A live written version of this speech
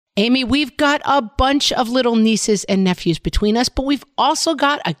Amy, we've got a bunch of little nieces and nephews between us, but we've also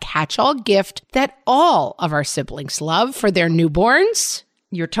got a catch-all gift that all of our siblings love for their newborns.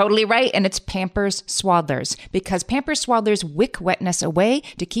 You're totally right, and it's Pampers Swaddlers, because Pampers Swaddlers wick wetness away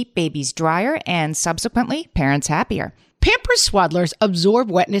to keep babies drier and subsequently parents happier. Pampers Swaddlers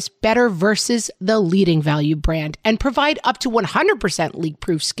absorb wetness better versus the leading value brand and provide up to 100%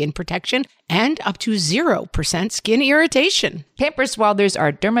 leak-proof skin protection and up to 0% skin irritation. Pampers Swaddlers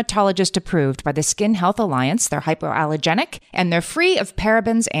are dermatologist approved by the Skin Health Alliance. They're hypoallergenic and they're free of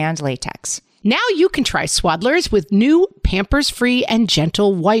parabens and latex. Now you can try Swaddlers with new Pampers-free and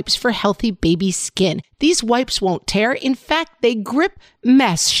gentle wipes for healthy baby skin. These wipes won't tear. In fact, they grip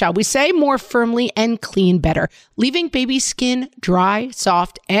mess, shall we say, more firmly and clean better, leaving baby skin dry,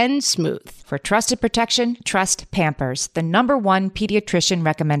 soft, and smooth. For trusted protection, trust Pampers, the #1 pediatrician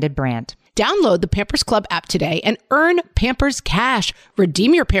recommended brand. Download the Pampers Club app today and earn Pampers Cash.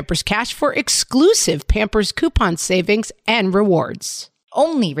 Redeem your Pampers Cash for exclusive Pampers coupon savings and rewards.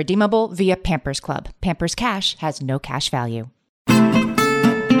 Only redeemable via Pampers Club. Pampers Cash has no cash value.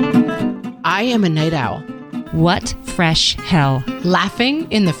 I am a night owl. What fresh hell? Laughing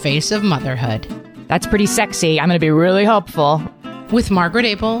in the face of motherhood. That's pretty sexy. I'm going to be really hopeful. With Margaret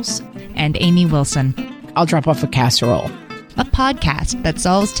Abels and Amy Wilson. I'll drop off a casserole. A podcast that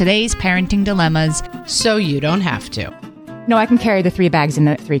solves today's parenting dilemmas. So you don't have to. No, I can carry the 3 bags and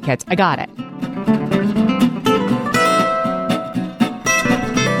the 3 kids. I got it.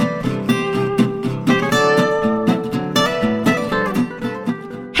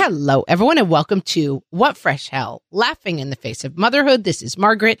 Hello, everyone, and welcome to What Fresh Hell? Laughing in the Face of Motherhood. This is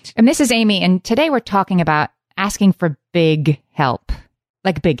Margaret. And this is Amy, and today we're talking about asking for big help.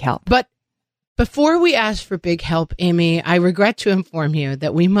 Like big help. But before we ask for big help, Amy, I regret to inform you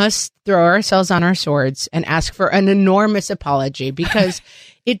that we must throw ourselves on our swords and ask for an enormous apology because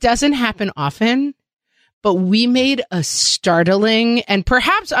it doesn't happen often, but we made a startling and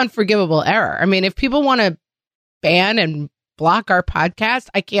perhaps unforgivable error. I mean, if people want to ban and block our podcast,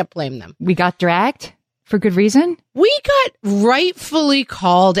 I can't blame them. We got dragged for good reason? We got rightfully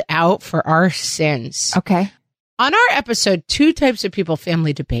called out for our sins. Okay. On our episode, 2 Types of People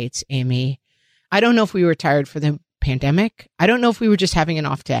Family Debates, Amy, I don't know if we were tired for the pandemic. I don't know if we were just having an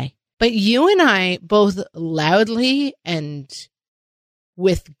off day. But you and I both loudly and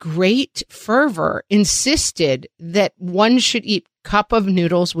with great fervor insisted that one should eat cup of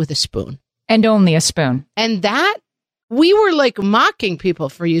noodles with a spoon. And only a spoon. And that we were like mocking people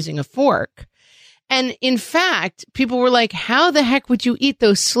for using a fork. And in fact, people were like, how the heck would you eat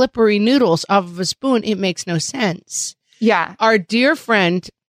those slippery noodles off of a spoon? It makes no sense. Yeah. Our dear friend,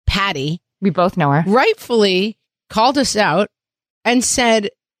 Patty, we both know her, rightfully called us out and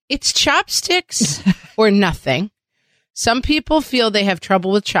said, it's chopsticks or nothing. Some people feel they have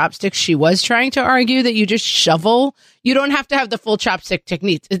trouble with chopsticks. She was trying to argue that you just shovel. You don't have to have the full chopstick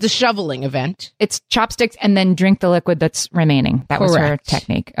technique. It's a shoveling event. It's chopsticks and then drink the liquid that's remaining. That was her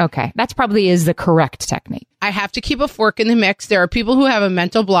technique. Okay. That's probably is the correct technique. I have to keep a fork in the mix. There are people who have a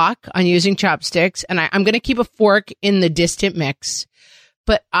mental block on using chopsticks, and I'm going to keep a fork in the distant mix.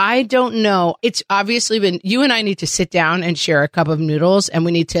 But I don't know. It's obviously been, you and I need to sit down and share a cup of noodles, and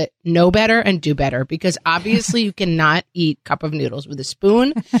we need to know better and do better, because obviously you cannot eat cup of noodles with a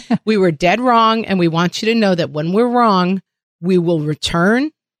spoon. We were dead wrong. And we want you to know that when we're wrong, we will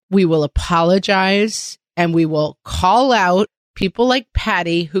return, we will apologize, and we will call out people like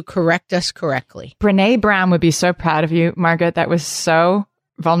Patty who correct us correctly. Brene Brown would be so proud of you, Margaret. That was so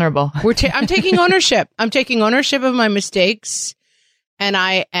vulnerable. I'm taking ownership. I'm taking ownership of my mistakes. And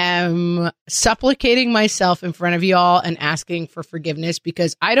I am supplicating myself in front of y'all and asking for forgiveness,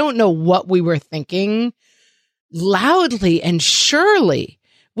 because I don't know what we were thinking, loudly and surely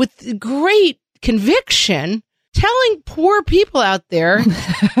with great conviction, telling poor people out there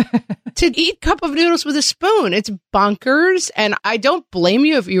to eat cup of noodles with a spoon. It's bonkers. And I don't blame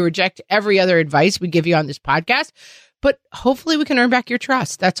you if you reject every other advice we give you on this podcast, but hopefully we can earn back your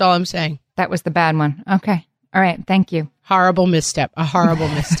trust. That's all I'm saying. That was the bad one. Okay. All right. Thank you. Horrible misstep. A horrible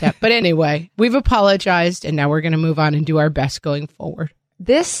misstep. But anyway, we've apologized, and now we're going to move on and do our best going forward.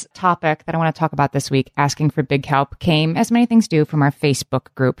 This topic that I want to talk about this week, asking for big help, came, as many things do, from our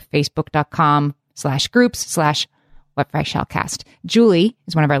Facebook group, facebook.com/groups/whatfreshhellcast. Julie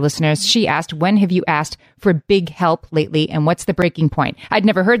is one of our listeners. She asked, when have you asked for big help lately, and what's the breaking point? I'd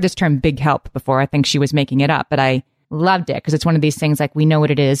never heard this term big help before. I think she was making it up, but I loved it because it's one of these things like we know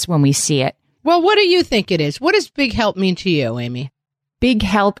what it is when we see it. Well, what do you think it is? What does big help mean to you, Amy? Big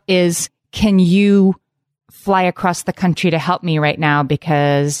help is, can you fly across the country to help me right now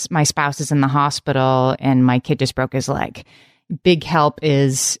because my spouse is in the hospital and my kid just broke his leg? big help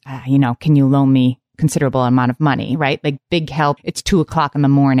is, can you loan me considerable amount of money, right? Like big help, it's 2:00 in the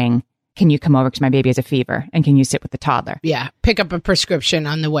morning. Can you come over because my baby has a fever? And can you sit with the toddler? Yeah. Pick up a prescription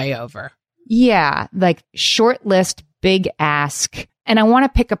on the way over. Yeah. Like short list, big ask. And I want to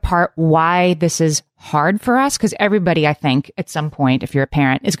pick apart why this is hard for us, because everybody, I think, at some point, if you're a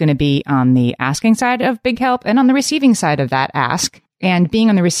parent, is going to be on the asking side of big help and on the receiving side of that ask. And being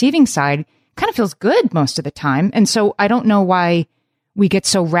on the receiving side kind of feels good most of the time. And so I don't know why we get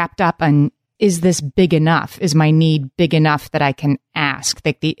so wrapped up on, is this big enough? Is my need big enough that I can ask?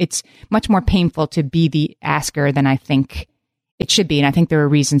 Like it's much more painful to be the asker than I think it should be. And I think there are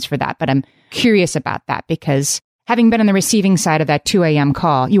reasons for that. But I'm curious about that because having been on the receiving side of that 2 a.m.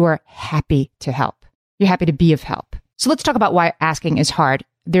 call, you are happy to help. You're happy to be of help. So let's talk about why asking is hard.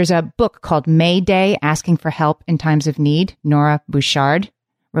 There's a book called Mayday, Asking for Help in Times of Need. Nora Bouchard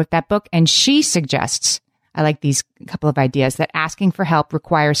wrote that book, and she suggests, I like these couple of ideas, that asking for help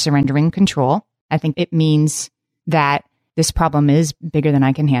requires surrendering control. I think it means that this problem is bigger than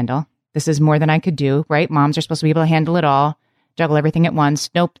I can handle. This is more than I could do, right? Moms are supposed to be able to handle it all, juggle everything at once.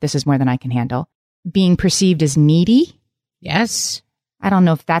 Nope, this is more than I can handle. Being perceived as needy. Yes. I don't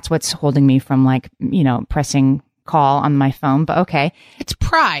know if that's what's holding me from pressing call on my phone, but okay. It's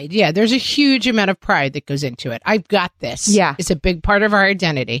pride. Yeah. There's a huge amount of pride that goes into it. I've got this. Yeah. It's a big part of our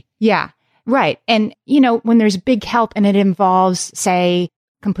identity. Yeah. Right. And, when there's big help and it involves, say,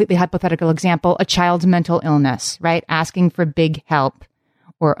 completely hypothetical example, a child's mental illness, right? Asking for big help,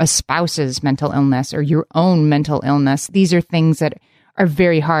 or a spouse's mental illness, or your own mental illness. These are things that are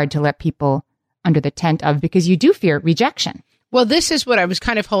very hard to let people under the tent of, because you do fear rejection. Well, this is what I was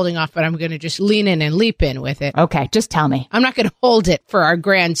kind of holding off, but I'm going to just lean in and leap in with it. Okay, just tell me. I'm not going to hold it for our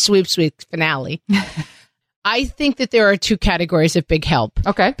grand sweep finale. I think that there are two categories of big help.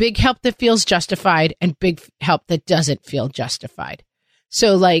 Okay. Big help that feels justified and big help that doesn't feel justified.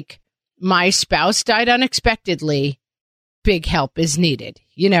 So like my spouse died unexpectedly, big help is needed.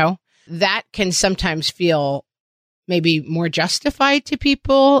 That can sometimes feel maybe more justified to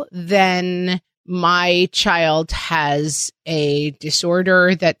people than my child has a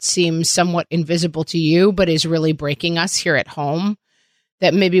disorder that seems somewhat invisible to you, but is really breaking us here at home,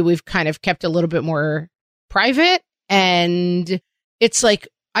 that maybe we've kind of kept a little bit more private. And it's like,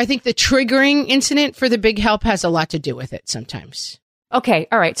 I think the triggering incident for the big help has a lot to do with it sometimes. Okay.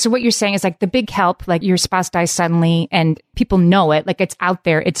 All right. So what you're saying is like the big help, like your spouse dies suddenly and people know it, like it's out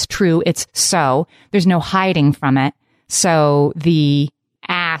there. It's true. It's so there's no hiding from it. So the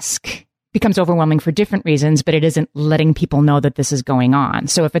ask becomes overwhelming for different reasons, but it isn't letting people know that this is going on.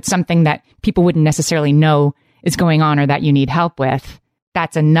 So if it's something that people wouldn't necessarily know is going on or that you need help with,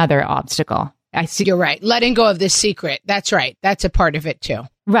 that's another obstacle. I see. You're right. Letting go of this secret. That's right. That's a part of it too.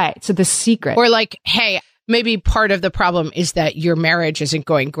 Right. So the secret. Or like, hey, maybe part of the problem is that your marriage isn't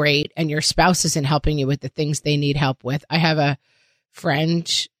going great and your spouse isn't helping you with the things they need help with. I have a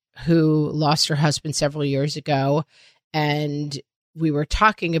friend who lost her husband several years ago, and we were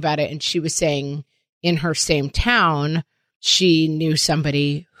talking about it, and she was saying in her same town, she knew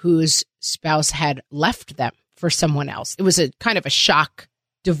somebody whose spouse had left them for someone else. It was a kind of a shock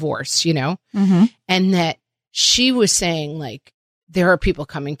divorce, Mm-hmm. and that she was saying like, there are people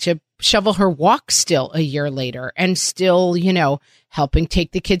coming to shovel her walk still a year later and still, helping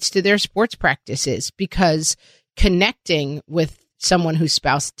take the kids to their sports practices, because connecting with someone whose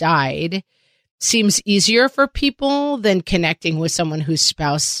spouse died seems easier for people than connecting with someone whose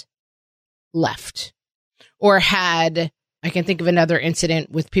spouse left or had. I can think of another incident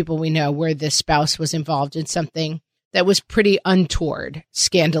with people we know where the spouse was involved in something that was pretty untoward,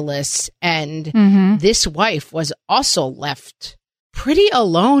 scandalous. And this wife was also left pretty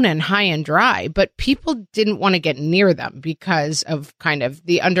alone and high and dry, but people didn't want to get near them because of kind of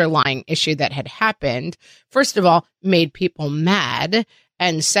the underlying issue that had happened. First of all, made people mad.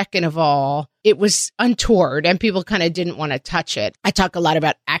 And second of all, it was untoward and people kind of didn't want to touch it. I talk a lot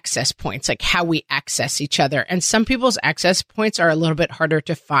about access points, like how we access each other. And some people's access points are a little bit harder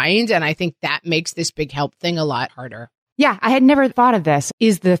to find. And I think that makes this big help thing a lot harder. Yeah, I had never thought of this.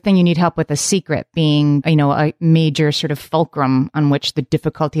 Is the thing you need help with a secret being, a major sort of fulcrum on which the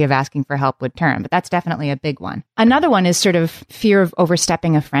difficulty of asking for help would turn? But that's definitely a big one. Another one is sort of fear of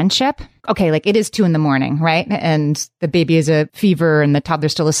overstepping a friendship. Okay, like it is 2 a.m, right? And the baby has a fever and the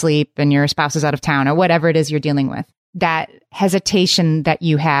toddler's still asleep and your spouse is out of town or whatever it is you're dealing with. That hesitation that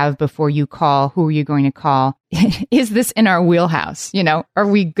you have before you call, who are you going to call? Is this in our wheelhouse? Are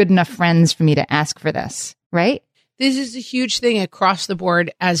we good enough friends for me to ask for this? Right? This is a huge thing across the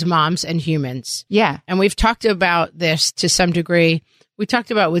board as moms and humans. Yeah. And we've talked about this to some degree. We talked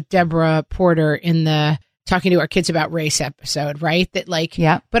about with Deborah Porter in the talking to our kids about race episode, right? That like,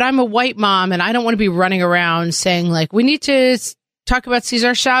 Yeah. but I'm a white mom and I don't want to be running around saying like, we need to talk about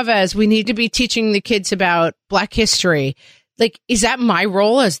Cesar Chavez. We need to be teaching the kids about Black history. Like, is that my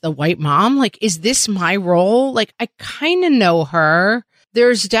role as the white mom? Like, is this my role? Like, I kind of know her.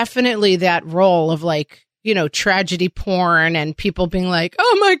 There's definitely that role of like, you know, tragedy porn and people being like,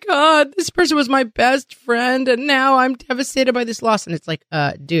 oh my God, this person was my best friend and now I'm devastated by this loss. And it's like,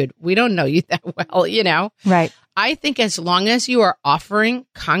 dude, we don't know you that well, you know? Right. I think as long as you are offering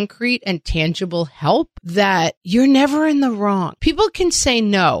concrete and tangible help, that you're never in the wrong. People can say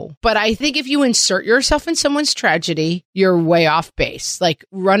no, but I think if you insert yourself in someone's tragedy, you're way off base. Like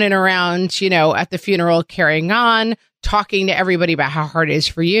running around, you know, at the funeral, carrying on, talking to everybody about how hard it is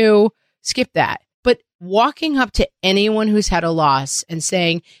for you. Skip that. But walking up to anyone who's had a loss and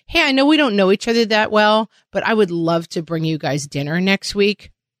saying, hey, I know we don't know each other that well, but I would love to bring you guys dinner next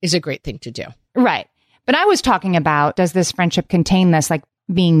week is a great thing to do. Right. But I was talking about, does this friendship contain this, like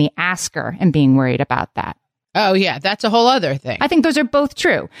being the asker and being worried about that? Oh, yeah. That's a whole other thing. I think those are both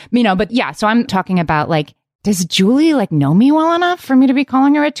true, you know, but yeah. So I'm talking about like, does Julie like know me well enough for me to be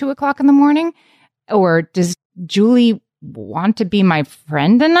calling her at 2:00 in the morning? Or does Julie want to be my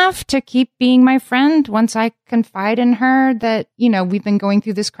friend enough to keep being my friend once I confide in her that, you know, we've been going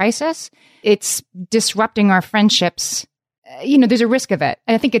through this crisis? It's disrupting our friendships. You know, there's a risk of it.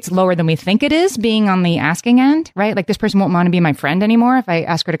 And I think it's lower than we think it is being on the asking end, right? Like this person won't want to be my friend anymore if I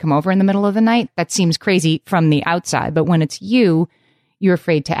ask her to come over in the middle of the night. That seems crazy from the outside. But when it's you, you're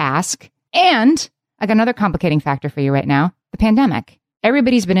afraid to ask. And I got another complicating factor for you right now, the pandemic.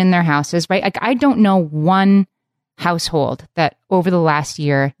 Everybody's been in their houses, right? Like I don't know one household that over the last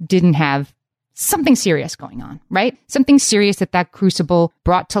year didn't have something serious going on, right? Something serious that crucible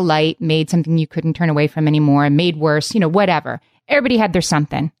brought to light, made something you couldn't turn away from anymore, made worse, you know, whatever. Everybody had their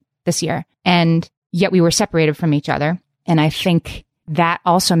something this year. And yet we were separated from each other. And I think that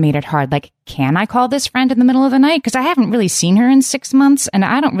also made it hard. Like, can I call this friend in the middle of the night? Because I haven't really seen her in 6 months and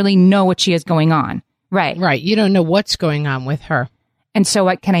I don't really know what she has going on. Right. Right. You don't know what's going on with her. And so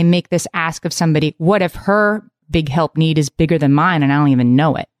what can I make this ask of somebody? What if her big help need is bigger than mine and I don't even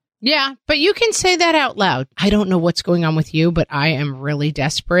know it? Yeah, but you can say that out loud. I don't know what's going on with you, but I am really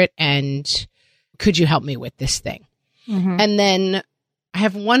desperate. And could you help me with this thing? Mm-hmm. And then I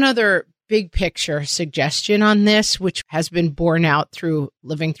have one other big picture suggestion on this, which has been borne out through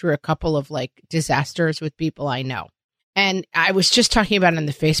living through a couple of like disasters with people I know. And I was just talking about it in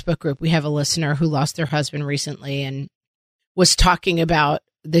the Facebook group. We have a listener who lost their husband recently and was talking about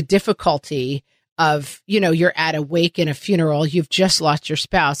the difficulty of, you know, you're at a wake in a funeral, you've just lost your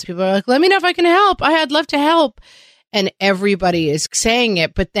spouse. People are like, let me know if I can help. I'd love to help. And everybody is saying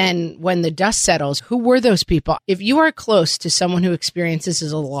it. But then when the dust settles, who were those people? If you are close to someone who experiences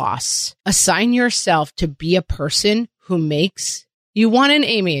a loss, assign yourself to be a person who makes, you want an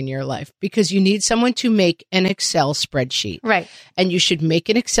Amy in your life because you need someone to make an Excel spreadsheet. Right. And you should make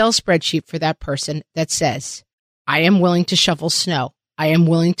an Excel spreadsheet for that person that says, I am willing to shovel snow. I am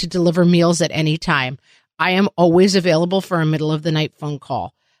willing to deliver meals at any time. I am always available for a middle of the night phone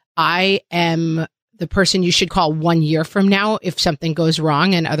call. I am the person you should call 1 year from now if something goes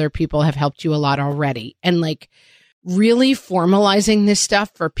wrong and other people have helped you a lot already. And like really formalizing this stuff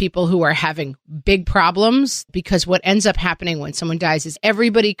for people who are having big problems, because what ends up happening when someone dies is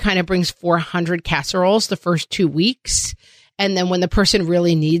everybody kind of brings 400 casseroles the first 2 weeks. And then when the person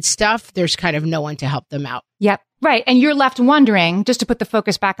really needs stuff, there's kind of no one to help them out. Yep. Right. And you're left wondering, just to put the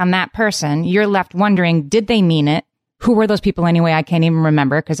focus back on that person, you're left wondering, did they mean it? Who were those people anyway? I can't even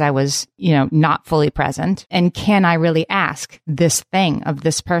remember because I was, you know, not fully present. And can I really ask this thing of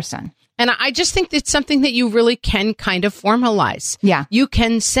this person? And I just think it's something that you really can kind of formalize. Yeah. You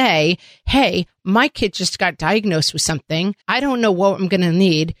can say, hey, my kid just got diagnosed with something. I don't know what I'm going to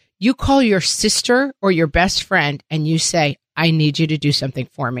need. You call your sister or your best friend and you say, I need you to do something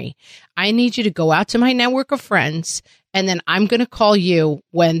for me. I need you to go out to my network of friends, and then I'm going to call you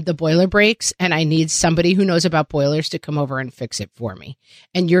when the boiler breaks, and I need somebody who knows about boilers to come over and fix it for me.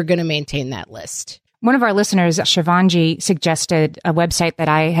 And you're going to maintain that list. One of our listeners, Shivanji, suggested a website that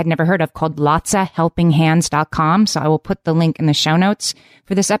I had never heard of called lotsahelpinghands.com. So I will put the link in the show notes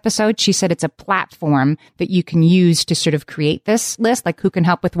for this episode. She said it's a platform that you can use to sort of create this list, like who can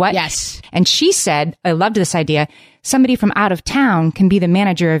help with what. Yes. And she said, I loved this idea, somebody from out of town can be the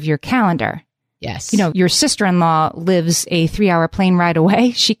manager of your calendar. Yes. You know, your sister-in-law lives a 3-hour plane ride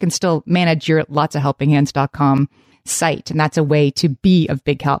away. She can still manage your lotsahelpinghands.com site. And that's a way to be of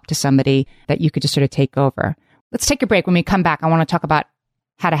big help to somebody that you could just sort of take over. Let's take a break. When we come back, I want to talk about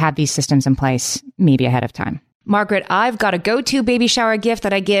how to have these systems in place, maybe ahead of time. Margaret, I've got a go-to baby shower gift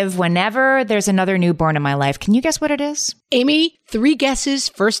that I give whenever there's another newborn in my life. Can you guess what it is? Amy, 3 guesses.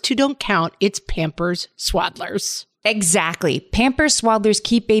 First 2 don't count. It's Pampers Swaddlers. Exactly. Pampers Swaddlers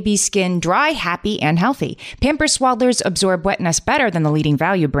keep baby's skin dry, happy, and healthy. Pampers Swaddlers absorb wetness better than the leading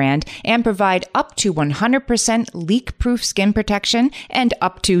value brand and provide up to 100% leak-proof skin protection and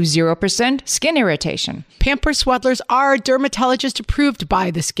up to 0% skin irritation. Pampers Swaddlers are dermatologist approved by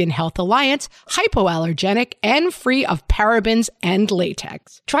the Skin Health Alliance, hypoallergenic, and free of parabens and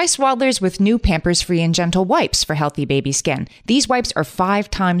latex. Try Swaddlers with new Pampers Free and Gentle wipes for healthy baby skin. These wipes are 5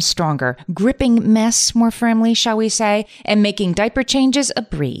 times stronger, gripping mess more firmly, shall we say, and making diaper changes a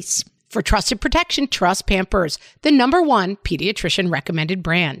breeze. For trusted protection, trust Pampers, the #1 pediatrician recommended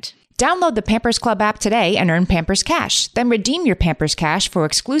brand. Download the Pampers Club app today and earn Pampers Cash. Then redeem your Pampers Cash for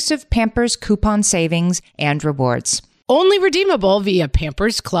exclusive Pampers coupon savings and rewards. Only redeemable via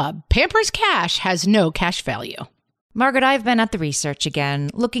Pampers Club. Pampers Cash has no cash value. Margaret, I've been at the research again,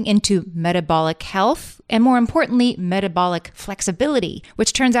 looking into metabolic health and, more importantly, metabolic flexibility,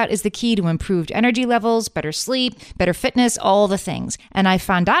 which turns out is the key to improved energy levels, better sleep, better fitness, all the things. And I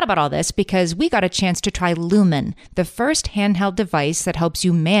found out about all this because we got a chance to try Lumen, the first handheld device that helps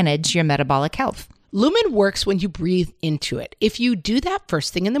you manage your metabolic health. Lumen works when you breathe into it. If you do that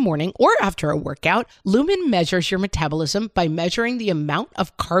first thing in the morning or after a workout, Lumen measures your metabolism by measuring the amount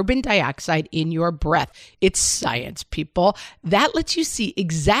of carbon dioxide in your breath. It's science, people. That lets you see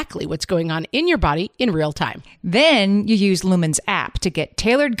exactly what's going on in your body in real time. Then you use Lumen's app to get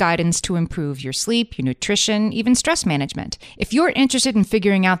tailored guidance to improve your sleep, your nutrition, even stress management. If you're interested in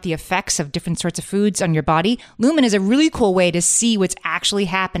figuring out the effects of different sorts of foods on your body, Lumen is a really cool way to see what's actually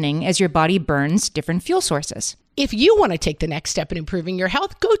happening as your body burns different fuel sources. If you want to take the next step in improving your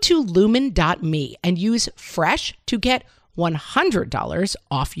health, go to lumen.me and use FRESH to get $100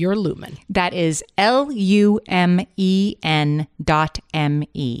 off your Lumen. That is LUMEN.ME.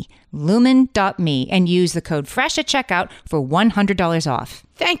 Lumen.me, and use the code FRESH at checkout for $100 off.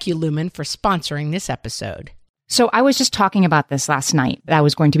 Thank you, Lumen, for sponsoring this episode. So I was just talking about this last night. I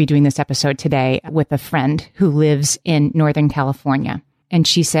was going to be doing this episode today with a friend who lives in Northern California. And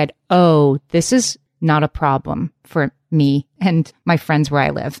she said, oh, this is not a problem for me and my friends where I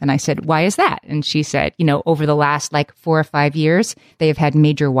live. And I said, why is that? And she said, over the last 4 or 5 years, they have had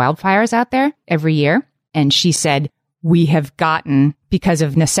major wildfires out there every year. And she said, we have gotten, because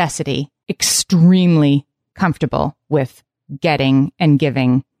of necessity, extremely comfortable with getting and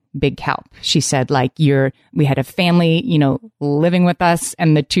giving big help. She said, we had a family, living with us,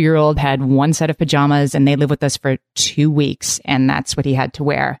 and the 2-year-old had one set of pajamas and they lived with us for 2 weeks, and that's what he had to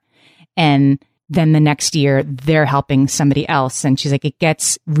wear. And then the next year they're helping somebody else. And she's like, it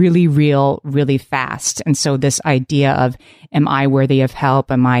gets really real, really fast. And so this idea of, am I worthy of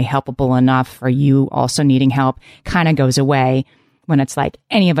help? Am I helpable enough? Are you also needing help? Kind of goes away when it's like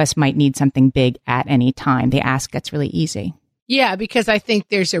any of us might need something big at any time. The ask gets really easy. Yeah, because I think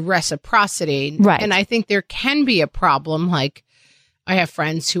there's a reciprocity. Right. And I think there can be a problem. Like, I have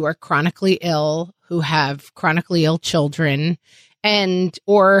friends who are chronically ill, who have chronically ill children,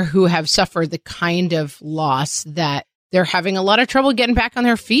 or who have suffered the kind of loss that they're having a lot of trouble getting back on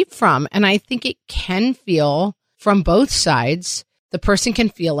their feet from. And I think it can feel from both sides. The person can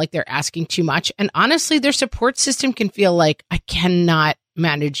feel like they're asking too much. And honestly, their support system can feel like, I cannot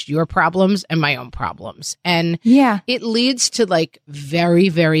manage your problems and my own problems. And it leads to very,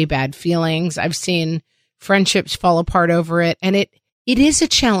 very bad feelings. I've seen friendships fall apart over it. And it is a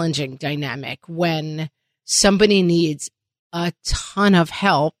challenging dynamic when somebody needs a ton of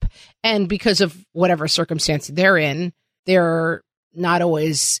help. And because of whatever circumstance they're in, they're not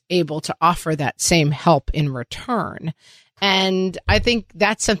always able to offer that same help in return. And I think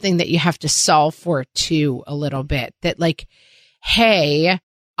that's something that you have to solve for too a little bit. That hey,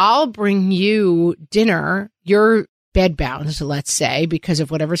 I'll bring you dinner. You're bedbound, let's say, because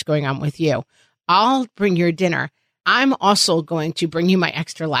of whatever's going on with you. I'll bring your dinner. I'm also going to bring you my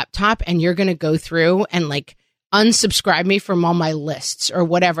extra laptop, and you're going to go through and unsubscribe me from all my lists or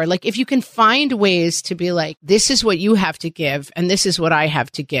whatever. If you can find ways to be this is what you have to give and this is what I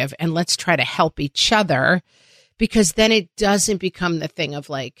have to give, and let's try to help each other, because then it doesn't become the thing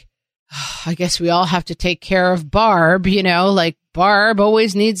of I guess we all have to take care of Barb, Barb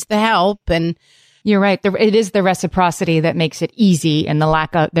always needs the help. And you're right. It is the reciprocity that makes it easy, and the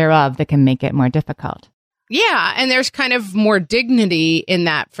lack thereof that can make it more difficult. Yeah. And there's kind of more dignity in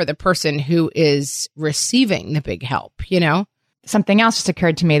that for the person who is receiving the big help, Something else just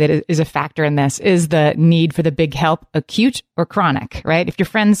occurred to me that is a factor in this is the need for the big help, acute or chronic, right? If your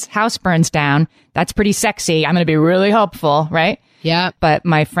friend's house burns down, that's pretty sexy. I'm going to be really helpful, right? Yeah. But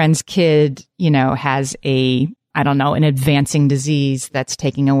my friend's kid, has a I don't know, an advancing disease that's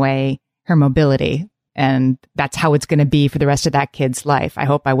taking away her mobility. And that's how it's going to be for the rest of that kid's life. I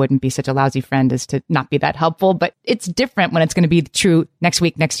hope I wouldn't be such a lousy friend as to not be that helpful, but it's different when it's going to be true next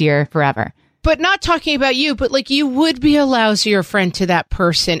week, next year, forever. But not talking about you, but like you would be a lousier friend to that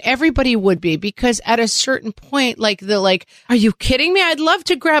person. Everybody would be, because at a certain point, are you kidding me? I'd love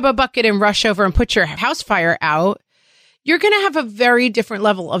to grab a bucket and rush over and put your house fire out. You're going to have a very different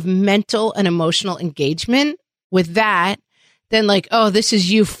level of mental and emotional engagement with that than like, oh, this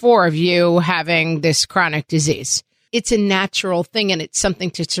is you, four of you having this chronic disease. It's a natural thing, and it's something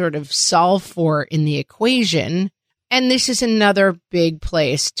to sort of solve for in the equation. And this is another big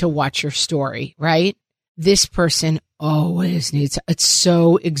place to watch your story, right? This person always needs, it's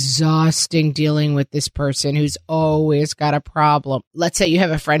so exhausting dealing with this person who's always got a problem. Let's say you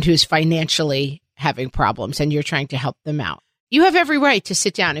have a friend who's financially having problems and you're trying to help them out. You have every right to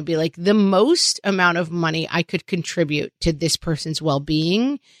sit down and be like, the most amount of money I could contribute to this person's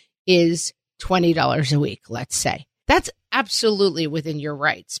well-being is $20 a week, let's say. That's absolutely within your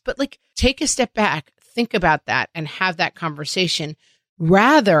rights. But like, take a step back, think about that, and have that conversation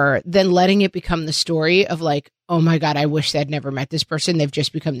rather than letting it become the story of like, oh my God, I wish I'd never met this person. They've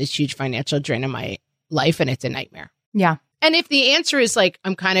just become this huge financial drain in my life and it's a nightmare. Yeah. And if the answer is like,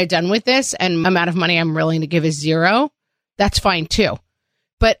 I'm kind of done with this and amount of money I'm willing to give is zero, that's fine too.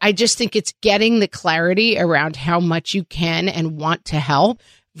 But I just think it's getting the clarity around how much you can and want to help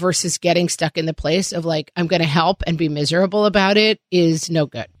versus getting stuck in the place of like, I'm going to help and be miserable about it is no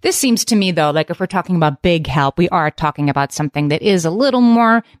good. This seems to me, though, like if we're talking about big help, we are talking about something that is a little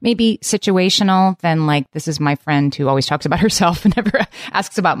more maybe situational than like, this is my friend who always talks about herself and never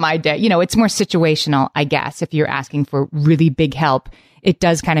asks about my day. You know, it's more situational, I guess. If you're asking for really big help, it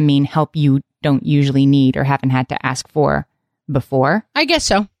does kind of mean help you don't usually need or haven't had to ask for before. I guess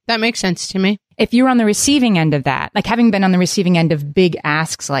so. That makes sense to me. If you're on the receiving end of that, like having been on the receiving end of big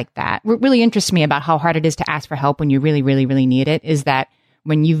asks like that, what really interests me about how hard it is to ask for help when you really, really, really need it is that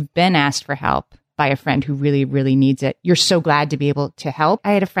when you've been asked for help by a friend who really, really needs it, you're so glad to be able to help.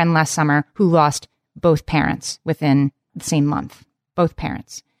 I had a friend last summer who lost both parents within the same month, both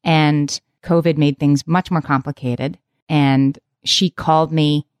parents. And COVID made things much more complicated. And she called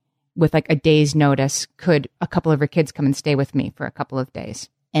me with like a day's notice, could a couple of her kids come and stay with me for a couple of days?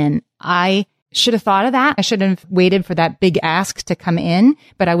 And I should have thought of that. I should have waited for that big ask to come in,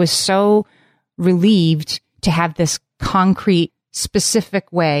 but I was so relieved to have this concrete,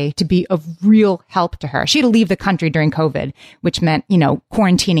 specific way to be of real help to her. She had to leave the country during COVID, which meant, you know,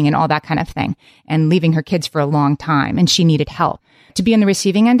 quarantining and all that kind of thing, and leaving her kids for a long time. And she needed help. To be on the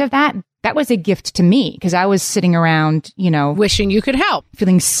receiving end of that, that was a gift to me because I was sitting around, you know, wishing you could help,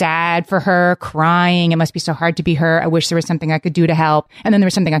 feeling sad for her, crying. It must be so hard to be her. I wish there was something I could do to help. And then there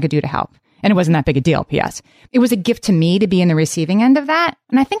was something I could do to help. And it wasn't that big a deal, P.S. It was a gift to me to be in the receiving end of that.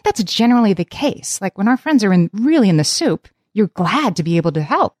 And I think that's generally the case. Like when our friends are really in the soup, you're glad to be able to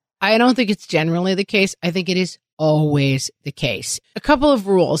help. I don't think it's generally the case. I think it is always the case. A couple of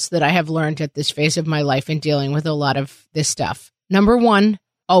rules that I have learned at this phase of my life in dealing with a lot of this stuff. Number one,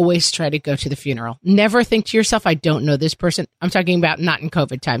 always try to go to the funeral. Never think to yourself, I don't know this person. I'm talking about not in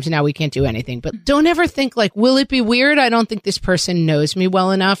COVID times. Now we can't do anything, but don't ever think like, will it be weird? I don't think this person knows me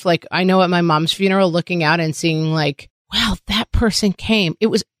well enough. Like I know at my mom's funeral, looking out and seeing like, wow, that person came. It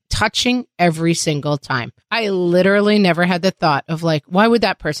was touching every single time. I literally never had the thought of like, why would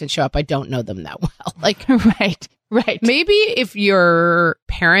that person show up? I don't know them that well. Like, right. Maybe if your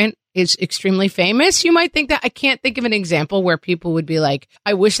parent is extremely famous, you might think that. I can't think of an example where people would be like,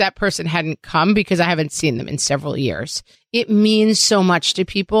 I wish that person hadn't come because I haven't seen them in several years. It means so much to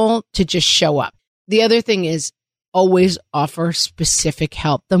people to just show up. The other thing is always offer specific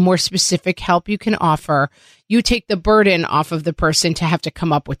help. The more specific help you can offer, you take the burden off of the person to have to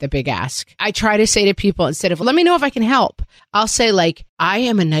come up with a big ask. I try to say to people, instead of, let me know if I can help, I'll say like, I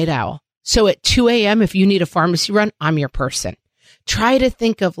am a night owl. So at 2 a.m., if you need a pharmacy run, I'm your person. Try to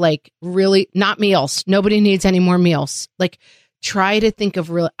think of like really not meals. Nobody needs any more meals. Like try to think of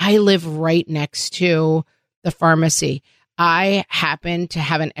real. I live right next to the pharmacy. I happen to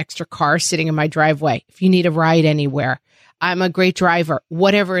have an extra car sitting in my driveway. If you need a ride anywhere, I'm a great driver,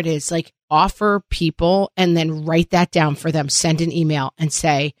 whatever it is, like offer people and then write that down for them. Send an email and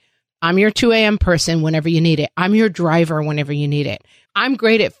say, I'm your 2 a.m. person whenever you need it. I'm your driver whenever you need it. I'm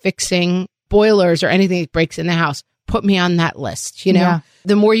great at fixing boilers or anything that breaks in the house. Put me on that list. You know, yeah.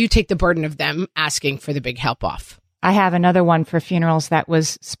 The more you take the burden of them asking for the big help off. I have another one for funerals that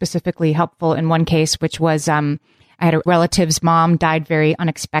was specifically helpful in one case, which was, I I had a relative's mom died very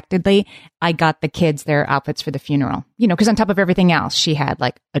unexpectedly. I got the kids their outfits for the funeral, because on top of everything else, she had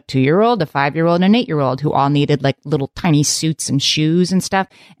like a 2-year-old, a 5-year-old, and an 8-year-old who all needed like little tiny suits and shoes and stuff.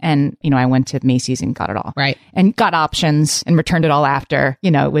 And, I went to Macy's and got it all. Right. And got options and returned it all after.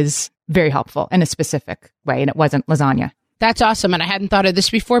 It was very helpful in a specific way. And it wasn't lasagna. That's awesome. And I hadn't thought of this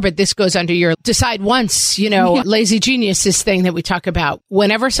before, but this goes under your decide once, lazy genius, this thing that we talk about.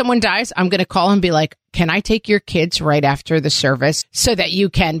 Whenever someone dies, I'm going to call and be like, can I take your kids right after the service so that you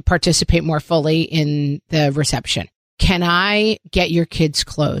can participate more fully in the reception? Can I get your kids'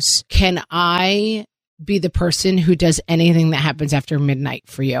 clothes? Can I be the person who does anything that happens after midnight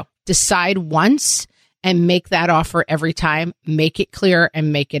for you? Decide once and make that offer every time. Make it clear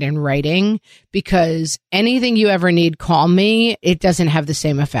and make it in writing, because anything you ever need, call me. It doesn't have the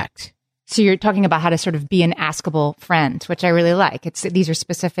same effect. So you're talking about how to sort of be an askable friend, which I really like. These are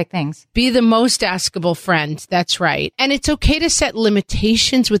specific things. Be the most askable friend. That's right. And it's okay to set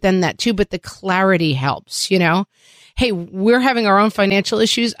limitations within that too, but the clarity helps, Hey, we're having our own financial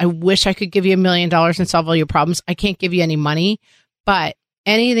issues. I wish I could give you $1 million and solve all your problems. I can't give you any money, but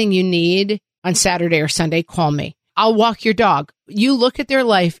anything you need on Saturday or Sunday, call me. I'll walk your dog. You look at their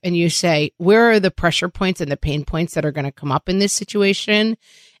life and you say, where are the pressure points and the pain points that are going to come up in this situation?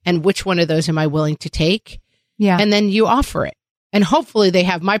 And which one of those am I willing to take? Yeah. And then you offer it. And hopefully they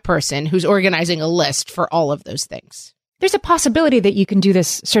have my person who's organizing a list for all of those things. There's a possibility that you can do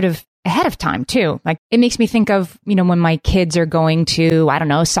this sort of ahead of time too. Like it makes me think of, when my kids are going to, I don't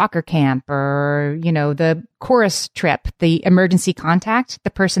know, soccer camp or, the chorus trip, the emergency contact, the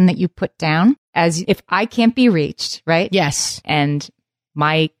person that you put down as if I can't be reached, right? Yes. And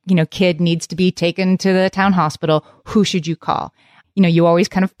my, kid needs to be taken to the town hospital. Who should you call? You always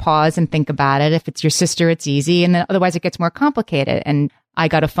kind of pause and think about it. If it's your sister, it's easy. And then otherwise it gets more complicated. And I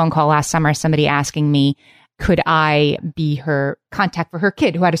got a phone call last summer, somebody asking me, could I be her contact for her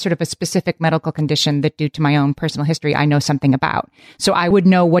kid who had a sort of a specific medical condition that due to my own personal history, I know something about. So I would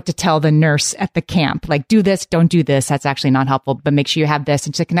know what to tell the nurse at the camp, like do this, don't do this. That's actually not helpful, but make sure you have this.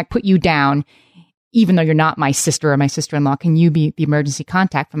 And so can I put you down, even though you're not my sister or my sister-in-law, can you be the emergency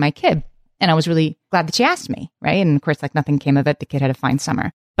contact for my kid? And I was really glad that she asked me, right? And of course, like nothing came of it. The kid had a fine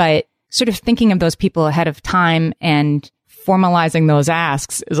summer. But sort of thinking of those people ahead of time and formalizing those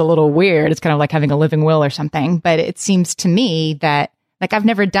asks is a little weird. It's kind of like having a living will or something. But it seems to me that, like, I've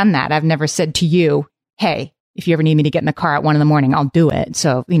never done that. I've never said to you, hey, if you ever need me to get in the car at 1 a.m, I'll do it.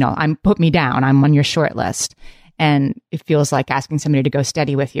 So, put me down. I'm on your short list. And it feels like asking somebody to go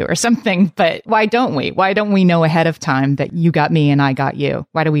steady with you or something. But why don't we? Why don't we know ahead of time that you got me and I got you?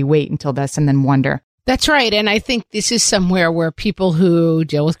 Why do we wait until this and then wonder? That's right. And I think this is somewhere where people who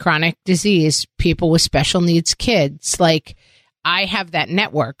deal with chronic disease, people with special needs kids, like I have that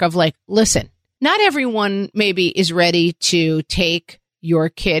network of like, listen, not everyone maybe is ready to take your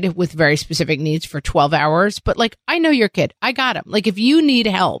kid with very specific needs for 12 hours, but like, I know your kid. I got him. Like if you need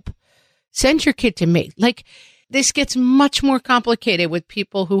help, send your kid to me. Like this gets much more complicated with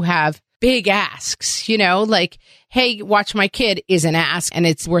people who have big asks, like, hey, watch my kid is an ask and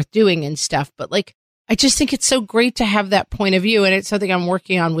it's worth doing and stuff. But like, I just think it's so great to have that point of view. And it's something I'm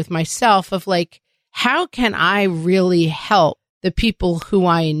working on with myself of like, how can I really help the people who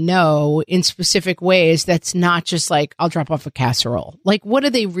I know in specific ways that's not just like, I'll drop off a casserole. Like, what do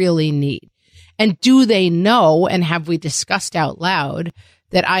they really need? And do they know, and have we discussed out loud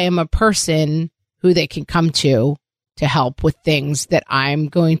that I am a person who they can come to help with things that I'm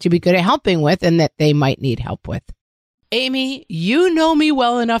going to be good at helping with and that they might need help with? Amy, you know me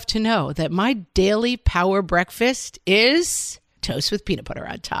well enough to know that my daily power breakfast is toast with peanut butter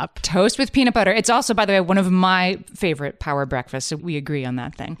on top. Toast with peanut butter. It's also, by the way, one of my favorite power breakfasts. So we agree on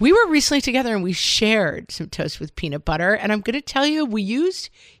that thing. We were recently together and we shared some toast with peanut butter. And I'm going to tell you, we used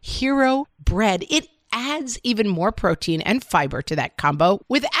Hero bread. It adds even more protein and fiber to that combo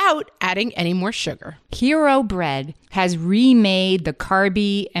without adding any more sugar. Hero Bread has remade the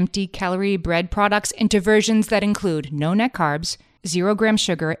carby, empty calorie bread products into versions that include no net carbs, 0 gram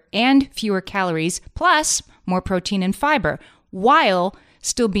sugar, and fewer calories, plus more protein and fiber, while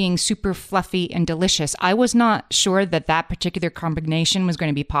still being super fluffy and delicious. I was not sure that particular combination was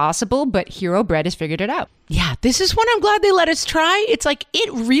going to be possible, but Hero Bread has figured it out. Yeah, this is one I'm glad they let us try. It's like,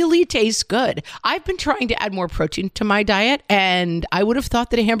 it really tastes good. I've been trying to add more protein to my diet, and I would have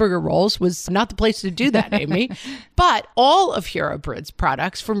thought that a hamburger rolls was not the place to do that, Amy. But all of Hero Bread's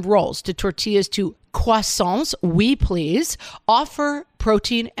products, from rolls to tortillas to croissants, we please, offer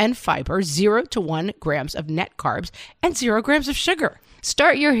protein and fiber, 0 to 1 grams of net carbs, and 0 grams of sugar.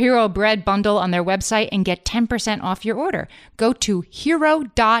 Start your Hero Bread bundle on their website and get 10% off your order. Go to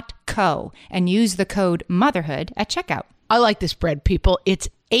hero.co and use the code motherhood at checkout. I like this bread, people. It's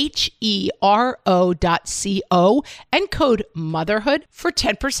HERO.co and code motherhood for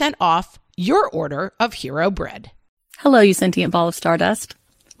 10% off your order of Hero Bread. Hello, you sentient ball of stardust.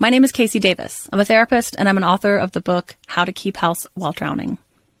 My name is Casey Davis. I'm a therapist and I'm an author of the book How to Keep House While Drowning,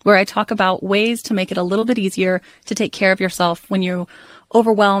 where I talk about ways to make it a little bit easier to take care of yourself when you're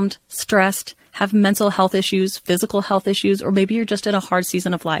overwhelmed, stressed, have mental health issues, physical health issues, or maybe you're just in a hard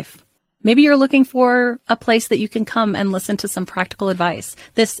season of life. Maybe you're looking for a place that you can come and listen to some practical advice.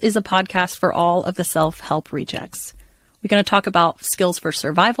 This is a podcast for all of the self-help rejects. We're going to talk about skills for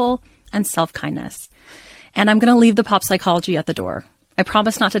survival and self-kindness. And I'm going to leave the pop psychology at the door. I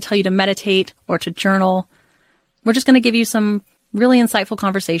promise not to tell you to meditate or to journal. We're just going to give you some really insightful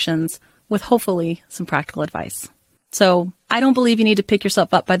conversations with hopefully some practical advice. So I don't believe you need to pick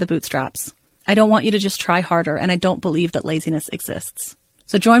yourself up by the bootstraps. I don't want you to just try harder, and I don't believe that laziness exists.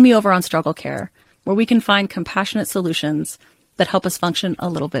 So join me over on Struggle Care, where we can find compassionate solutions that help us function a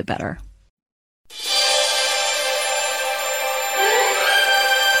little bit better.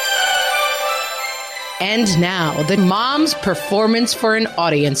 And now, the Mom's Performance for an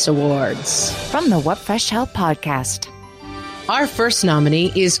Audience Awards. From the What Fresh Hell podcast. Our first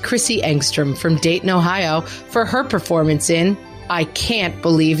nominee is Chrissy Engstrom from Dayton, Ohio, for her performance in I Can't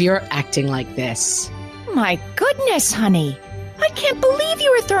Believe You're Acting Like This. My goodness, honey. I can't believe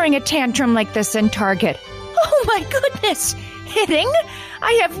you were throwing a tantrum like this in Target. Oh my goodness. Hitting?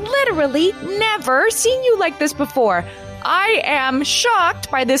 I have literally never seen you like this before. I am shocked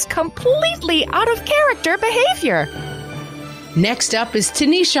by this completely out of character behavior. Next up is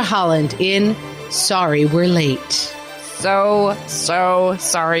Tanisha Holland in Sorry We're Late. So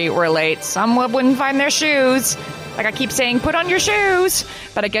sorry we're late. Someone wouldn't find their shoes. Like I keep saying, put on your shoes.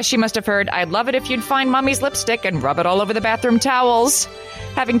 But I guess she must have heard, I'd love it if you'd find mommy's lipstick and rub it all over the bathroom towels.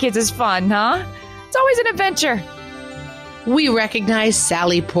 Having kids is fun, huh? It's always an adventure. We recognize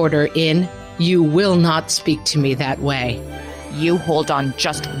Sally Porter in You Will Not Speak to Me That Way. You hold on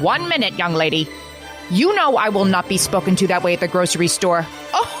just 1 minute, young lady. You know I will not be spoken to that way at the grocery store.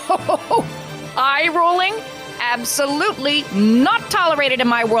 Oh, eye rolling? Absolutely not tolerated in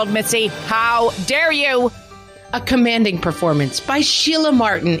my world, Missy. How dare you? A commanding performance by Sheila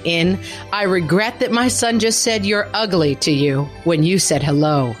Martin in I Regret That My Son Just Said You're Ugly to You when you said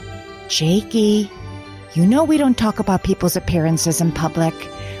hello. Jakey, you know we don't talk about people's appearances in public.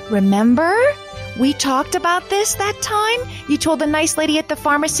 Remember? We talked about this that time? You told the nice lady at the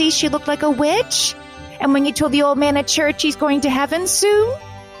pharmacy she looked like a witch? And when you told the old man at church he's going to heaven soon?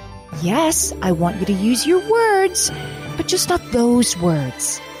 Yes, I want you to use your words, but just not those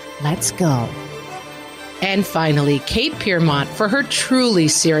words. Let's go. And finally, Kate Piermont for her truly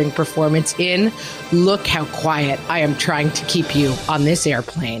searing performance in Look How Quiet I Am Trying to Keep You on This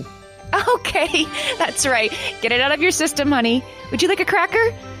Airplane. Okay, that's right. Get it out of your system, honey. Would you like a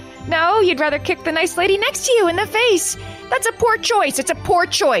cracker? No, you'd rather kick the nice lady next to you in the face. That's a poor choice. It's a poor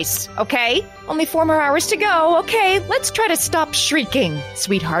choice, okay? Only 4 more hours to go. Okay, let's try to stop shrieking,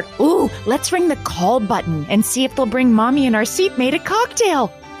 sweetheart. Ooh, let's ring the call button and see if they'll bring Mommy and our seat mate a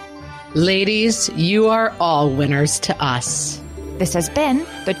cocktail. Ladies, you are all winners to us. This has been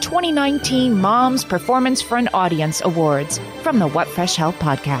the 2019 Mom's Performance for an Audience Awards from the What Fresh Hell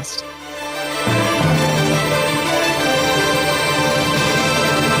podcast.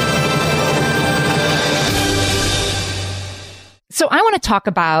 So I want to talk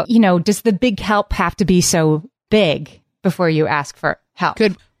about, does the big help have to be so big before you ask for help?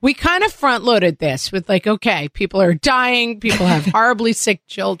 Good. We kind of front-loaded this with okay, people are dying, people have horribly sick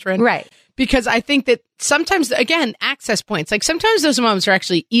children. Right. Because I think that sometimes, again, access points, sometimes those moms are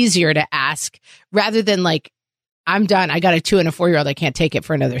actually easier to ask rather than I'm done. I got a 2 and a 4-year-old. I can't take it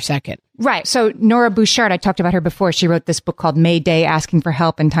for another second. Right. So Nora Bouchard, I talked about her before. She wrote this book called Mayday, Asking for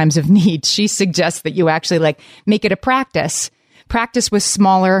Help in Times of Need. She suggests that you actually make it a practice. Practice with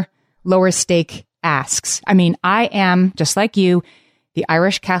smaller, lower stake asks. I mean, I am, just like you, the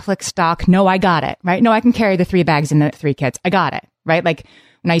Irish Catholic stock. No, I got it, right? No, I can carry the 3 bags and the 3 kids. I got it, right?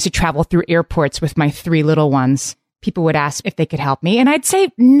 When I used to travel through airports with my 3 little ones, people would ask if they could help me. And I'd say,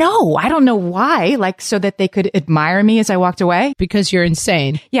 no, I don't know why, so that they could admire me as I walked away. Because you're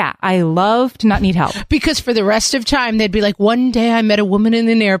insane. Yeah, I love to not need help. Because for the rest of time, they'd be one day I met a woman in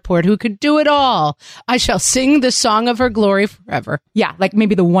an airport who could do it all. I shall sing the song of her glory forever. Yeah,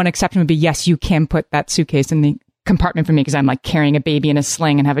 maybe the one exception would be, yes, you can put that suitcase in the compartment for me because I'm carrying a baby in a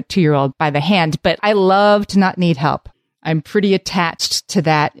sling and have a 2-year-old by the hand. But I love to not need help. I'm pretty attached to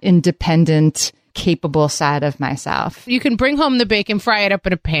that independent capable side of myself. You can bring home the bacon, fry it up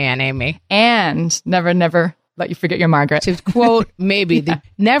in a pan, Amy. And never let you forget your Margaret. To quote, maybe,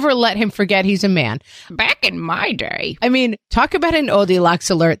 never let him forget he's a man. Back in my day. I mean, talk about an Goldilocks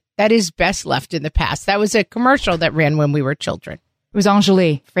alert. That is best left in the past. That was a commercial that ran when we were children. It was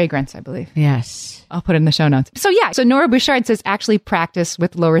Angeli fragrance, I believe. Yes. I'll put it in the show notes. So Nora Bouchard says, actually practice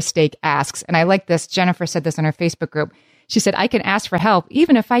with lower stake asks. And I like this. Jennifer said this on her Facebook group. She said, I can ask for help,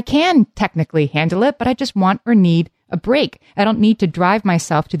 even if I can technically handle it, but I just want or need a break. I don't need to drive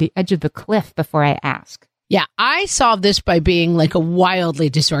myself to the edge of the cliff before I ask. Yeah, I solved this by being like a wildly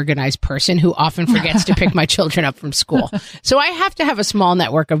disorganized person who often forgets to pick my children up from school. So I have to have a small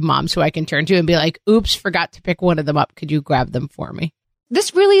network of moms who I can turn to and be like, oops, forgot to pick one of them up. Could you grab them for me?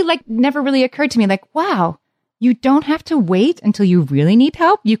 This really never really occurred to me. Like, wow, you don't have to wait until you really need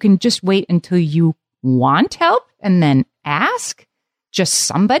help. You can just wait until you want help and then ask just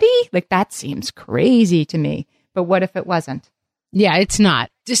somebody. Like, that seems crazy to me. But what if it wasn't? Yeah, it's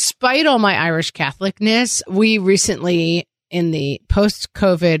not. Despite all my Irish Catholicness, we recently, in the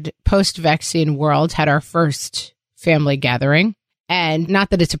post-COVID, post-vaccine world, had our first family gathering. And not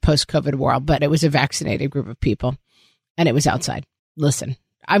that it's a post-COVID world, but it was a vaccinated group of people. And it was outside. Listen,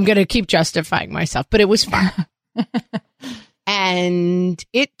 I'm going to keep justifying myself, but it was fun. And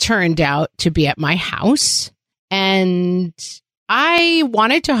it turned out to be at my house. And I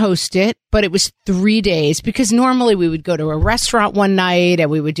wanted to host it, but it was 3 days because normally we would go to a restaurant one night and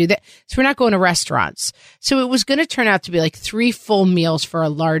we would do that. So we're not going to restaurants. So it was going to turn out to be like 3 full meals for a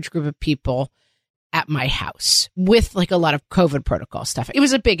large group of people at my house with like a lot of COVID protocol stuff. It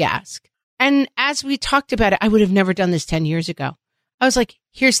was a big ask. And as we talked about it, I would have never done this 10 years ago. I was like,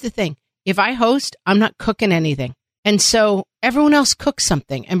 here's the thing. If I host, I'm not cooking anything. And so everyone else cooks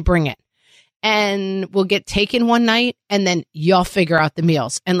something and bring it. And we'll get taken one night and then y'all figure out the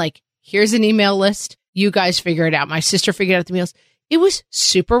meals. And like, here's an email list. You guys figure it out. My sister figured out the meals. It was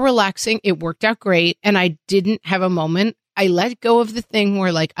super relaxing. It worked out great. And I didn't have a moment. I let go of the thing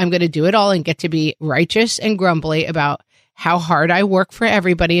where like, I'm going to do it all and get to be righteous and grumbly about how hard I work for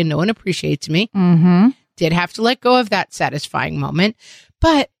everybody and no one appreciates me. Mm-hmm. Did have to let go of that satisfying moment.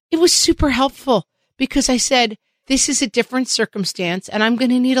 But it was super helpful because I said, this is a different circumstance and I'm going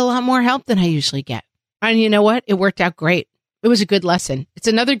to need a lot more help than I usually get. And you know what? It worked out great. It was a good lesson. It's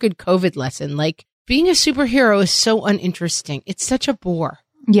another good COVID lesson. Like, being a superhero is so uninteresting. It's such a bore.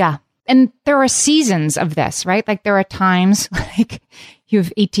 Yeah. And there are seasons of this, right? Like, there are times like you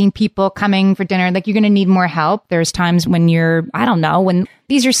have 18 people coming for dinner, like you're going to need more help. There's times when when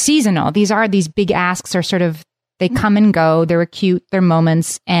these are seasonal. These big asks are sort of, they come and go. They're acute, they're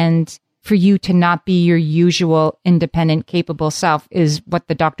moments. And for you to not be your usual independent, capable self is what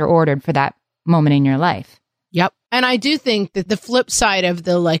the doctor ordered for that moment in your life. Yep. And I do think that the flip side of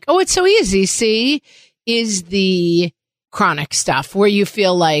the like, oh, it's so easy, see, is the chronic stuff where you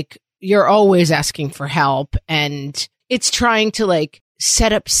feel like you're always asking for help. And it's trying to like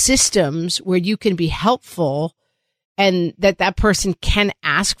set up systems where you can be helpful and that person can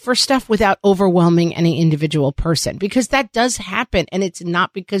ask for stuff without overwhelming any individual person, because that does happen. And it's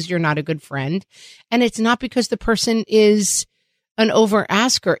not because you're not a good friend. And it's not because the person is an over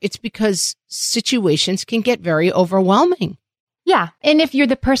asker. It's because situations can get very overwhelming. Yeah. And if you're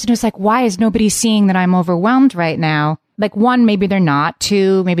the person who's like, why is nobody seeing that I'm overwhelmed right now? Like, one, maybe they're not.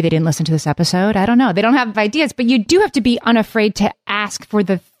 Two, maybe they didn't listen to this episode. I don't know. They don't have ideas, but you do have to be unafraid to ask for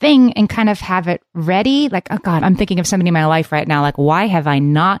the thing and kind of have it ready. Like, oh God, I'm thinking of somebody in my life right now. Like, why have I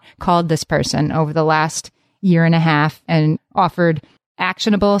not called this person over the last year and a half and offered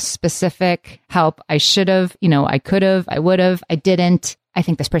actionable, specific help? I should have, I could have, I would have, I didn't. I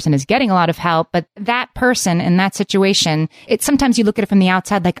think this person is getting a lot of help, but that person in that situation, sometimes you look at it from the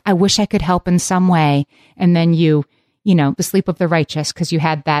outside, like, I wish I could help in some way. And then the sleep of the righteous, because you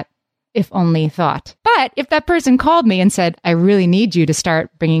had that if only thought. But if that person called me and said, I really need you to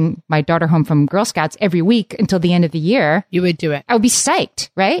start bringing my daughter home from Girl Scouts every week until the end of the year, you would do it. I would be psyched,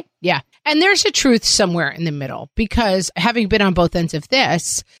 right? Yeah. And there's a truth somewhere in the middle, because having been on both ends of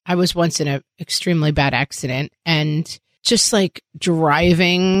this, I was once in an extremely bad accident and just like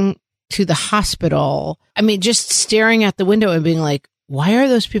driving to the hospital. I mean, just staring out the window and being like, why are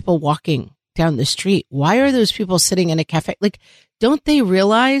those people walking down the street? Why are those people sitting in a cafe? Like, don't they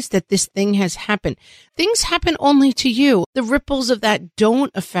realize that this thing has happened? Things happen only to you. The ripples of that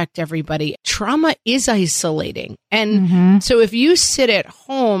don't affect everybody. Trauma is isolating. And so if you sit at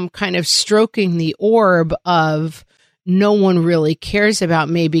home kind of stroking the orb of no one really cares about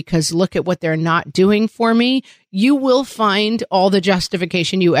me because look at what they're not doing for me, you will find all the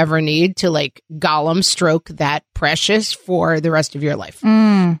justification you ever need to like Gollum stroke that precious for the rest of your life.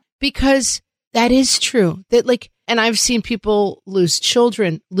 Because That is true. That and I've seen people lose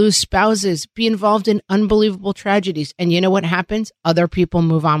children, lose spouses, be involved in unbelievable tragedies. And you know what happens? Other people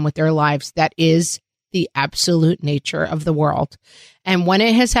move on with their lives. That is the absolute nature of the world. And when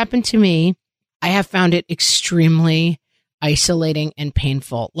it has happened to me, I have found it extremely isolating and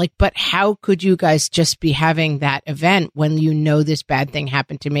painful. But how could you guys just be having that event when you know this bad thing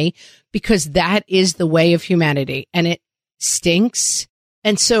happened to me? Because that is the way of humanity and it stinks.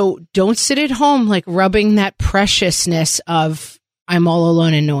 And so don't sit at home rubbing that preciousness of I'm all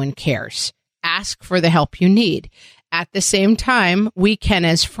alone and no one cares. Ask for the help you need. At the same time, we can,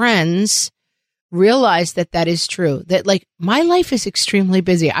 as friends, realize that is true. That my life is extremely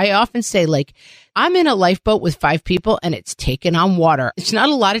busy. I often say I'm in a lifeboat with 5 people and it's taken on water. It's not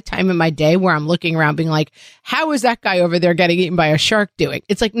a lot of time in my day where I'm looking around being how is that guy over there getting eaten by a shark doing?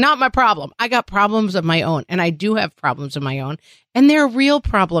 It's not my problem. I got problems of my own, and I do have problems of my own, and they're real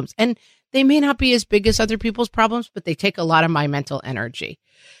problems. And they may not be as big as other people's problems, but they take a lot of my mental energy.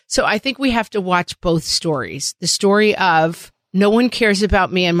 So I think we have to watch both stories. The story of no one cares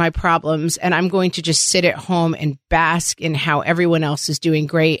about me and my problems, and I'm going to just sit at home and bask in how everyone else is doing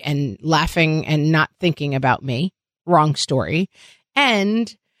great and laughing and not thinking about me. Wrong story.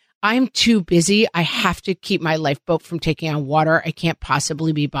 And I'm too busy. I have to keep my lifeboat from taking on water. I can't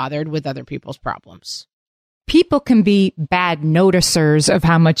possibly be bothered with other people's problems. People can be bad noticers of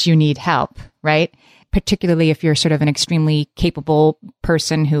how much you need help, right? Particularly if you're sort of an extremely capable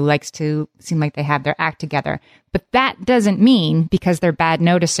person who likes to seem like they have their act together. But that doesn't mean, because they're bad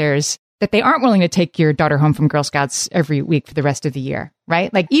noticers, that they aren't willing to take your daughter home from Girl Scouts every week for the rest of the year, right?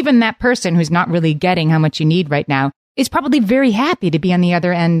 Even that person who's not really getting how much you need right now is probably very happy to be on the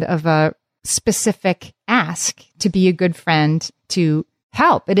other end of a specific ask to be a good friend, to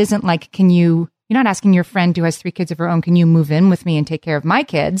help. It isn't you're not asking your friend who has 3 kids of her own, can you move in with me and take care of my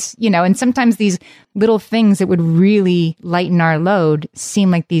kids? And sometimes these little things that would really lighten our load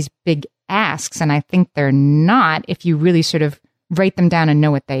seem like these big asks. And I think they're not if you really sort of write them down and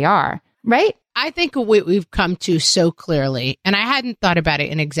know what they are, right? I think what we've come to so clearly, and I hadn't thought about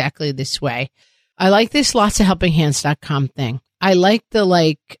it in exactly this way. I like this lotsofhelpinghands.com thing. I like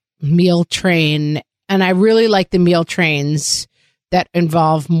the meal train, and I really like the meal trains that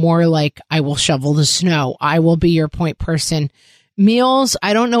involve more I will shovel the snow. I will be your point person. Meals,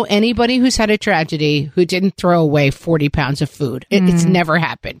 I don't know anybody who's had a tragedy who didn't throw away 40 pounds of food. It's never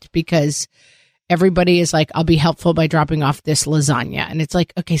happened because everybody is I'll be helpful by dropping off this lasagna. And it's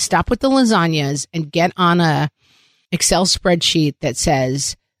okay, stop with the lasagnas and get on a Excel spreadsheet that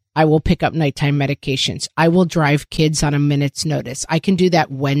says, I will pick up nighttime medications. I will drive kids on a minute's notice. I can do that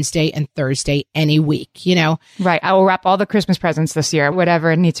Wednesday and Thursday any week, Right. I will wrap all the Christmas presents this year,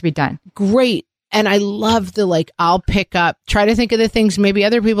 whatever needs to be done. Great. And I love the I'll pick up, try to think of the things maybe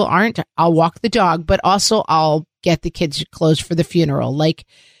other people aren't. I'll walk the dog, but also I'll get the kids clothes for the funeral.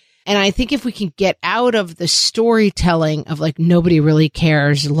 And I think if we can get out of the storytelling of nobody really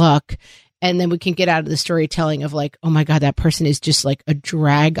cares, look, and then we can get out of the storytelling of oh my God, that person is just a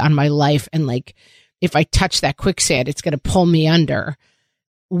drag on my life. And if I touch that quicksand, it's going to pull me under.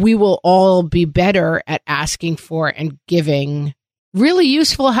 We will all be better at asking for and giving really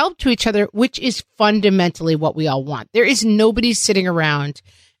useful help to each other, which is fundamentally what we all want. There is nobody sitting around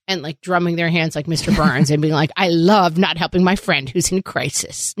and drumming their hands like Mr. Burns and being I love not helping my friend who's in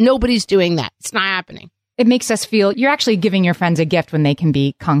crisis. Nobody's doing that. It's not happening. It makes us feel you're actually giving your friends a gift when they can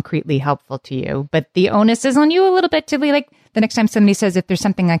be concretely helpful to you. But the onus is on you a little bit to be the next time somebody says, if there's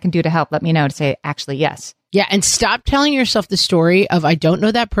something I can do to help, let me know, to say, actually, yes. Yeah. And stop telling yourself the story of, I don't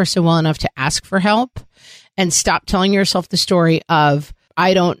know that person well enough to ask for help. And stop telling yourself the story of,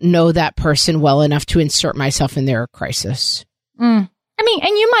 I don't know that person well enough to insert myself in their crisis.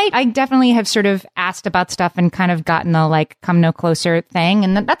 I definitely have sort of asked about stuff and kind of gotten a come no closer thing,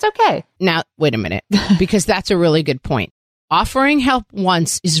 and that's okay. Now, wait a minute, because that's a really good point. Offering help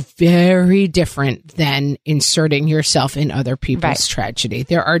once is very different than inserting yourself in other people's tragedy.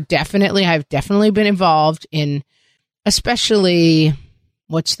 I've definitely been involved in, especially,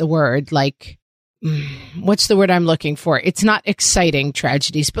 what's the word I'm looking for? It's not exciting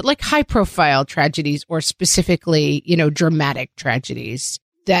tragedies, but high profile tragedies, or specifically, dramatic tragedies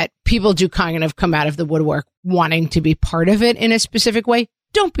that people do kind of come out of the woodwork wanting to be part of it in a specific way.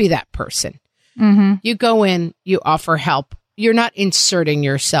 Don't be that person. Mm-hmm. You go in, you offer help. You're not inserting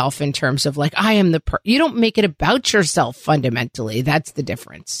yourself in terms of I am you don't make it about yourself fundamentally. That's the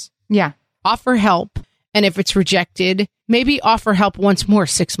difference. Yeah. Offer help. And if it's rejected, maybe offer help once more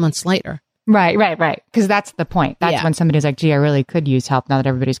 6 months later. Right. Because that's the point. That's when somebody's gee, I really could use help now that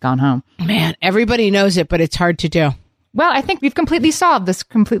everybody's gone home. Man, everybody knows it, but it's hard to do. Well, I think we've completely solved this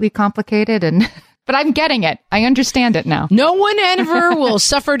completely complicated but I'm getting it. I understand it now. No one ever will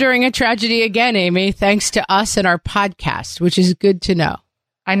suffer during a tragedy again, Amy, thanks to us and our podcast, which is good to know.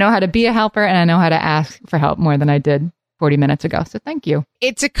 I know how to be a helper and I know how to ask for help more than I did 40 minutes ago. So thank you.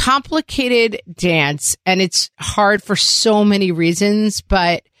 It's a complicated dance and it's hard for so many reasons,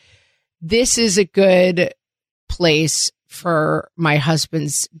 but this is a good place for my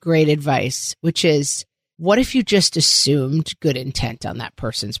husband's great advice, which is, what if you just assumed good intent on that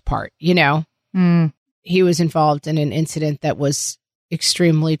person's part? You know, he was involved in an incident that was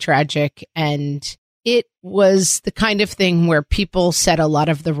extremely tragic, and it was the kind of thing where people said a lot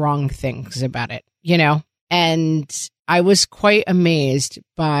of the wrong things about it, you know, and I was quite amazed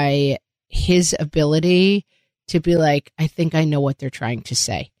by his ability to be like, I think I know what they're trying to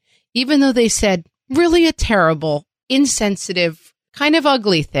say, even though they said really a terrible, insensitive, kind of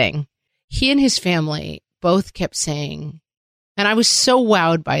ugly thing. He and his family both kept saying, and I was so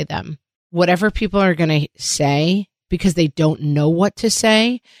wowed by them, whatever people are going to say, because they don't know what to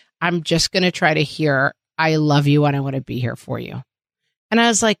say, I'm just going to try to hear, I love you and I want to be here for you. And I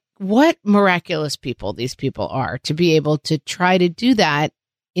was like, what miraculous people these people are to be able to try to do that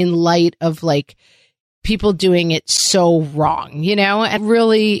in light of like people doing it so wrong, you know? And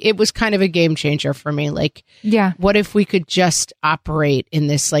really, it was kind of a game changer for me. Like, yeah, what if we could just operate in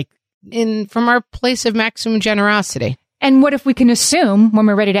this, like, from our place of maximum generosity? And what if we can assume when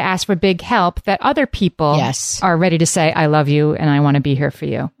we're ready to ask for big help that other people are ready to say, I love you and I want to be here for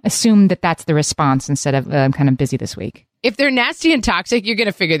you? Assume that that's the response instead of, I'm kind of busy this week. If they're nasty and toxic, you're going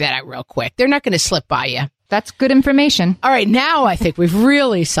to figure that out real quick. They're not going to slip by you. That's good information. All right. Now I think we've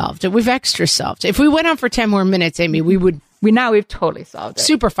really solved it. We've extra solved it. If we went on for 10 more minutes, Amy, we've totally solved it.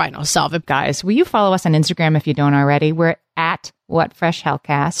 Super final. Solve it. Guys, will you follow us on Instagram if you don't already? We're at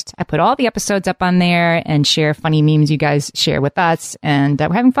WhatFreshHellcast. I put all the episodes up on there and share funny memes you guys share with us. And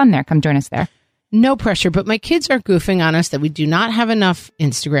we're having fun there. Come join us there. No pressure, but my kids are goofing on us that we do not have enough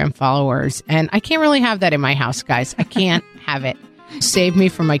Instagram followers. And I can't really have that in my house, guys. I can't have it. Save me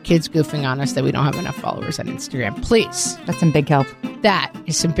from my kids goofing on us that we don't have enough followers on Instagram. Please. That's some big help. That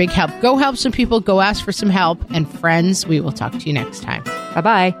is some big help. Go help some people. Go ask for some help. And friends, we will talk to you next time.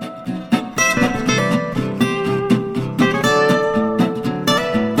 Bye-bye.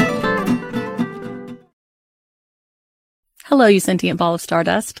 Hello, you sentient ball of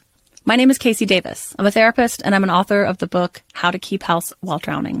stardust. My name is Casey Davis. I'm a therapist and I'm an author of the book, How to Keep House While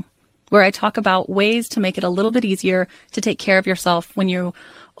Drowning, where I talk about ways to make it a little bit easier to take care of yourself when you're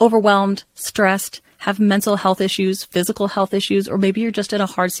overwhelmed, stressed, have mental health issues, physical health issues, or maybe you're just in a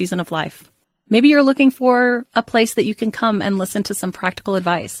hard season of life. Maybe you're looking for a place that you can come and listen to some practical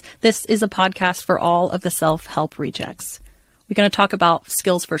advice. This is a podcast for all of the self-help rejects. We're going to talk about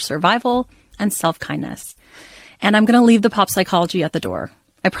skills for survival and self-kindness. And I'm going to leave the pop psychology at the door.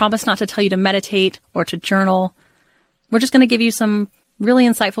 I promise not to tell you to meditate or to journal. We're just going to give you some really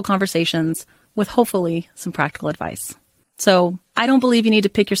insightful conversations with hopefully some practical advice. So I don't believe you need to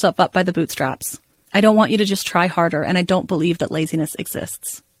pick yourself up by the bootstraps. I don't want you to just try harder, and I don't believe that laziness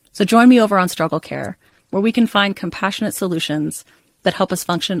exists. So join me over on Struggle Care, where we can find compassionate solutions that help us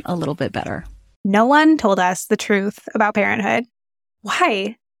function a little bit better. No one told us the truth about parenthood.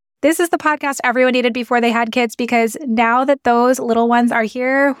 Why? This is the podcast everyone needed before they had kids, because now that those little ones are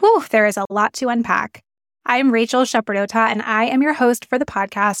here, there is a lot to unpack. I'm Rachel Shepardota, and I am your host for the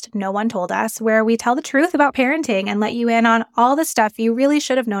podcast No One Told Us, where we tell the truth about parenting and let you in on all the stuff you really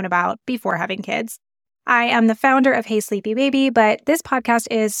should have known about before having kids. I am the founder of Hey Sleepy Baby, but this podcast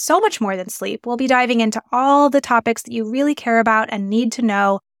is so much more than sleep. We'll be diving into all the topics that you really care about and need to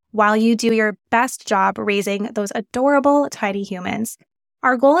know while you do your best job raising those adorable tiny humans.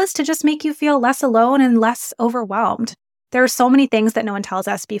 Our goal is to just make you feel less alone and less overwhelmed. There are so many things that no one tells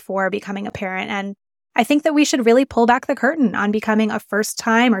us before becoming a parent, and I think that we should really pull back the curtain on becoming a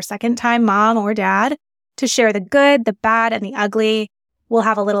first-time or second-time mom or dad to share the good, the bad, and the ugly. We'll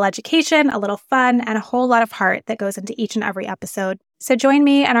have a little education, a little fun, and a whole lot of heart that goes into each and every episode. So join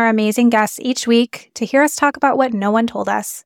me and our amazing guests each week to hear us talk about what no one told us.